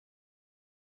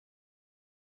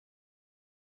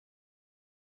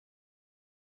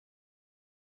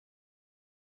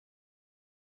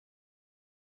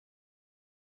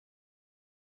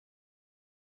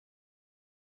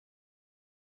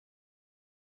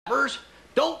Whippersnappers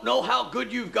don't know how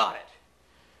good you've got it.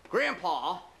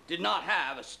 Grandpa did not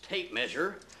have a tape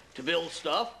measure to build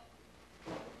stuff,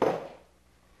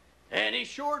 and he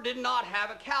sure did not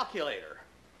have a calculator.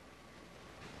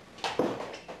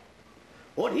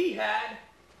 What he had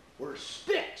were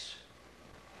sticks.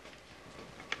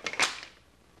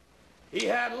 He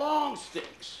had long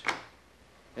sticks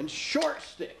and short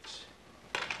sticks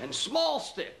and small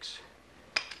sticks.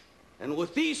 And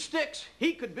with these sticks,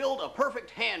 he could build a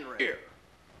perfect handrail. Here,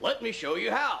 let me show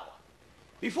you how.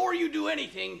 Before you do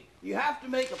anything, you have to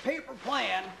make a paper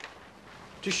plan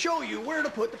to show you where to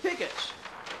put the pickets.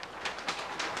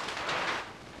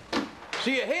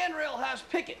 See, a handrail has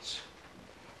pickets,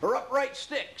 or upright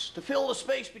sticks, to fill the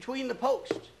space between the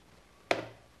posts.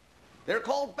 They're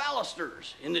called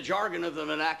balusters in the jargon of the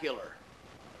vernacular.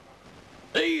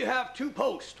 There you have two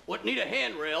posts what need a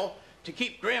handrail to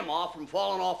keep Grandma from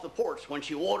falling off the porch when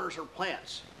she waters her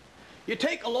plants. You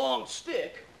take a long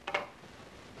stick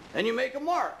and you make a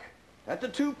mark at the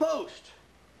two posts.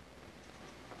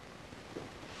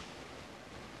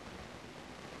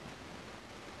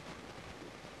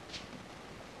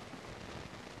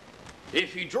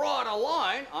 If you draw out a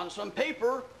line on some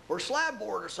paper or slab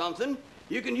board or something,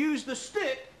 you can use the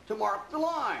stick to mark the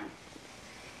line.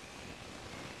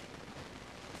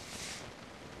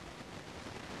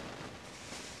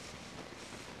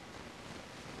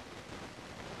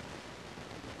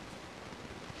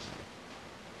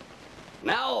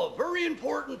 Now, a very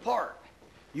important part.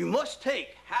 You must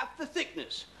take half the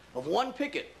thickness of one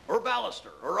picket or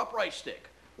baluster or upright stick,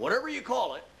 whatever you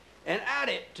call it, and add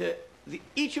it to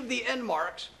each of the end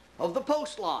marks of the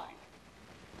post line.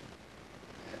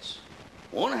 That's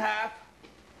 1/2.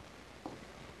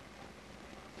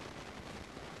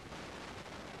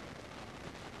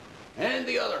 And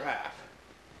the other half.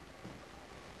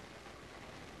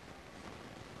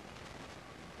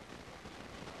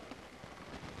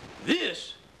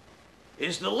 This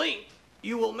is the length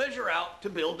you will measure out to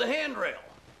build the handrail.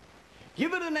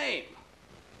 Give it a name.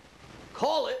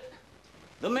 Call it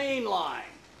the main line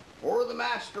or the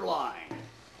master line.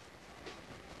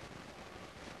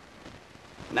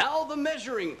 Now the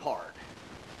measuring part.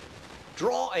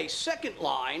 Draw a second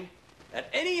line at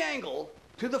any angle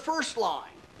to the first line.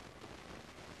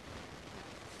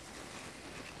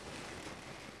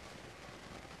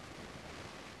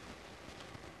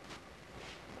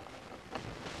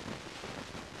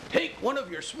 Take one of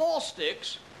your small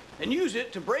sticks and use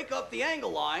it to break up the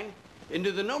angle line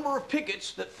into the number of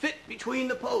pickets that fit between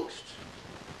the posts.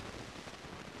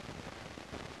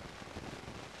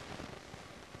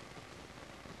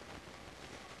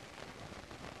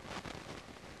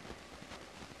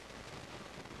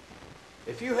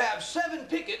 If you have 7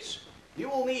 pickets, you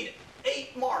will need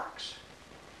 8 marks.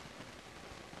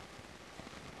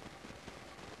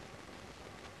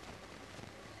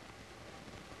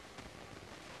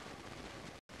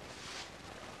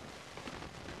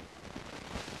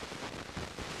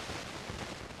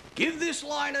 Give this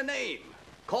line a name.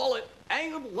 Call it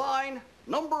angled line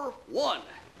number 1.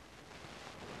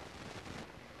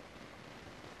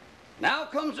 Now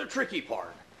comes the tricky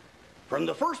part. From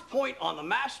the first point on the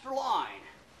master line,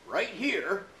 right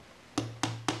here,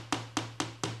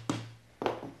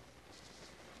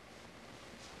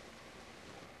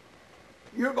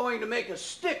 you're going to make a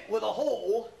stick with a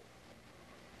hole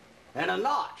and a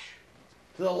notch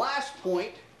to the last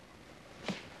point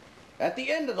at the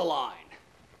end of the line.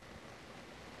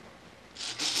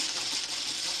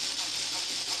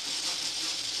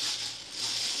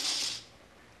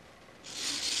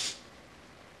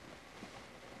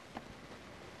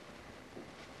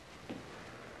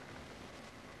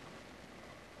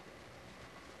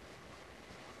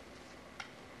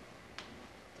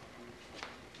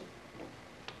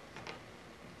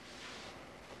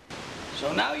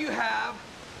 So now you have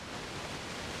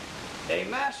a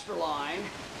master line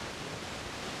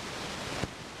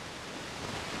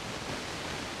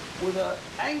with an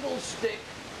angled stick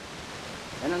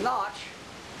and a notch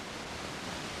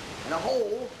and a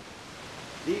hole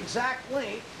the exact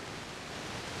length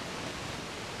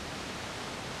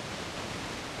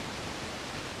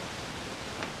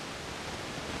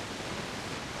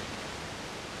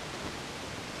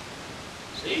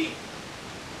see?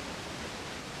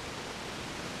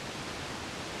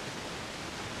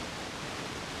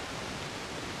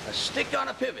 A stick on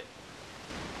a pivot.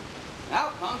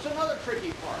 Now comes another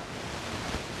tricky part.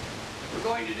 We're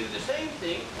going to do the same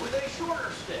thing with a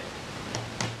shorter stick.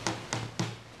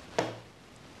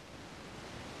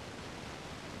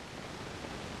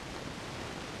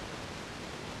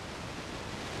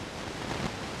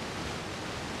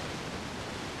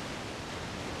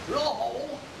 drill a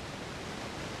hole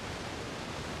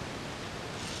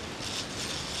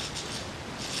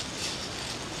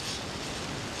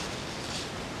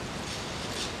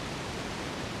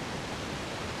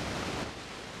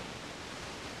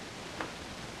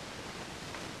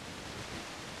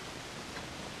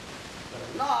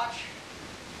notch,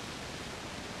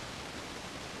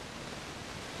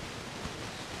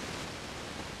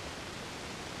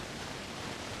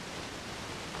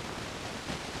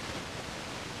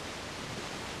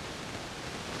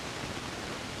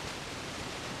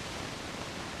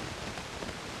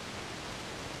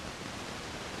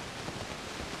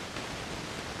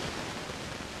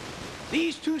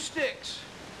 these two sticks,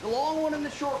 the long one and the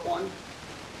short one,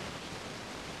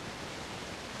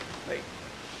 wait,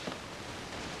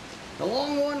 the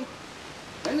long one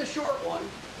and the short one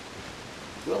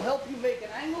will help you make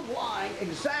an angled line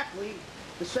exactly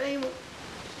the same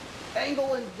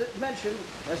angle and dimension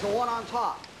as the one on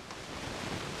top.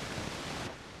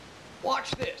 Watch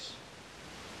this.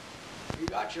 You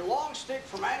got your long stick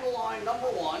from angle line number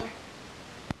 1.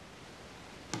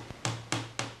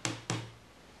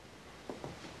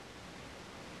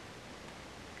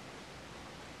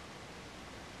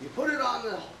 You put it on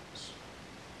the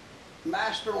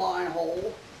master line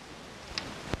hole.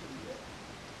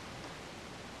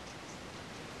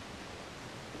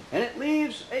 And it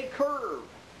leaves a curve.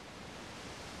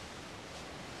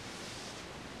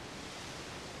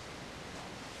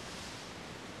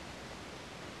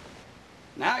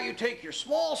 Now you take your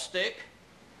small stick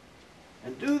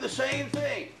and do the same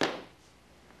thing.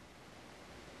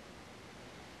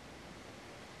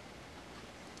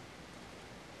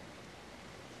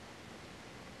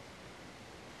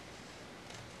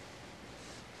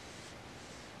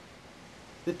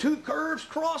 The two curves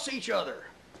cross each other.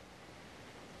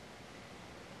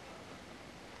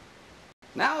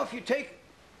 Now if you take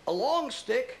a long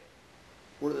stick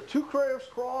where the two curves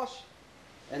cross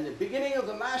and the beginning of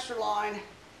the master line,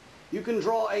 you can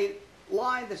draw a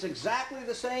line that's exactly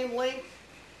the same length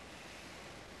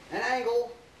and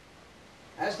angle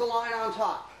as the line on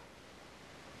top.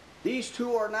 These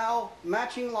two are now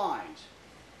matching lines.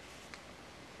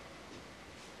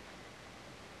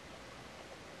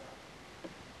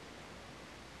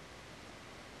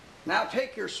 Now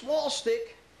take your small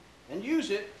stick and use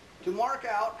it to mark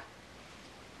out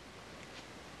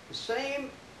the same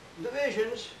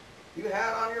divisions you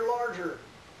had on your larger,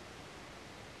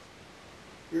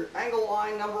 your angle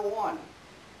line number 1.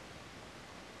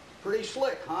 Pretty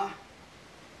slick, huh?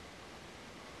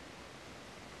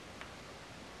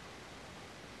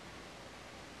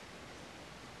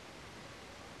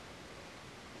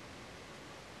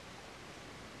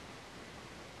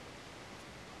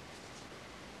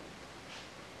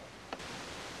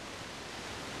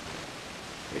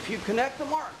 If you connect the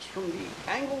marks from the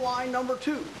angle line number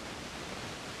 2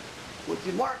 with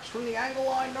the marks from the angle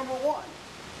line number 1,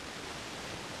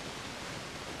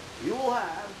 you will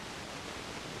have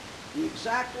the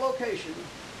exact location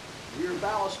of your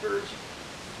balusters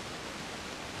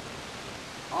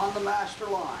on the master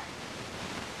line.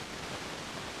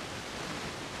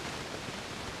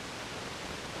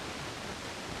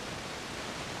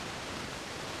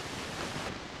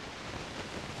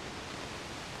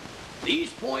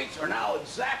 These points are now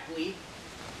exactly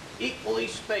equally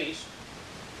spaced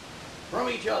from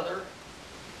each other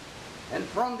and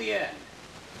from the end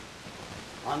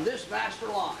on this master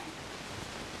line.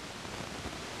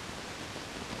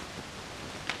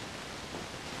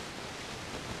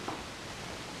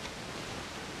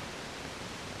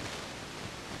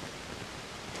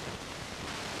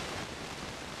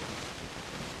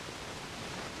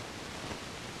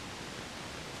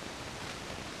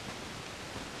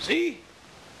 See?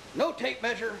 No tape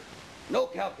measure, no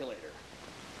calculator.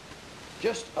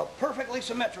 Just a perfectly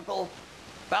symmetrical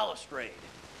balustrade.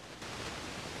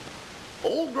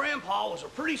 Old Grandpa was a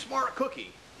pretty smart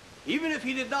cookie, even if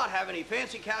he did not have any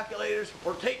fancy calculators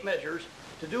or tape measures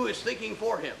to do his thinking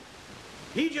for him.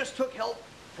 He just took help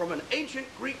from an ancient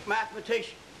Greek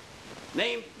mathematician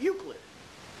named Euclid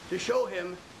to show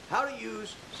him how to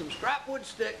use some scrap wood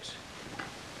sticks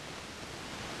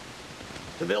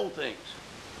to build things.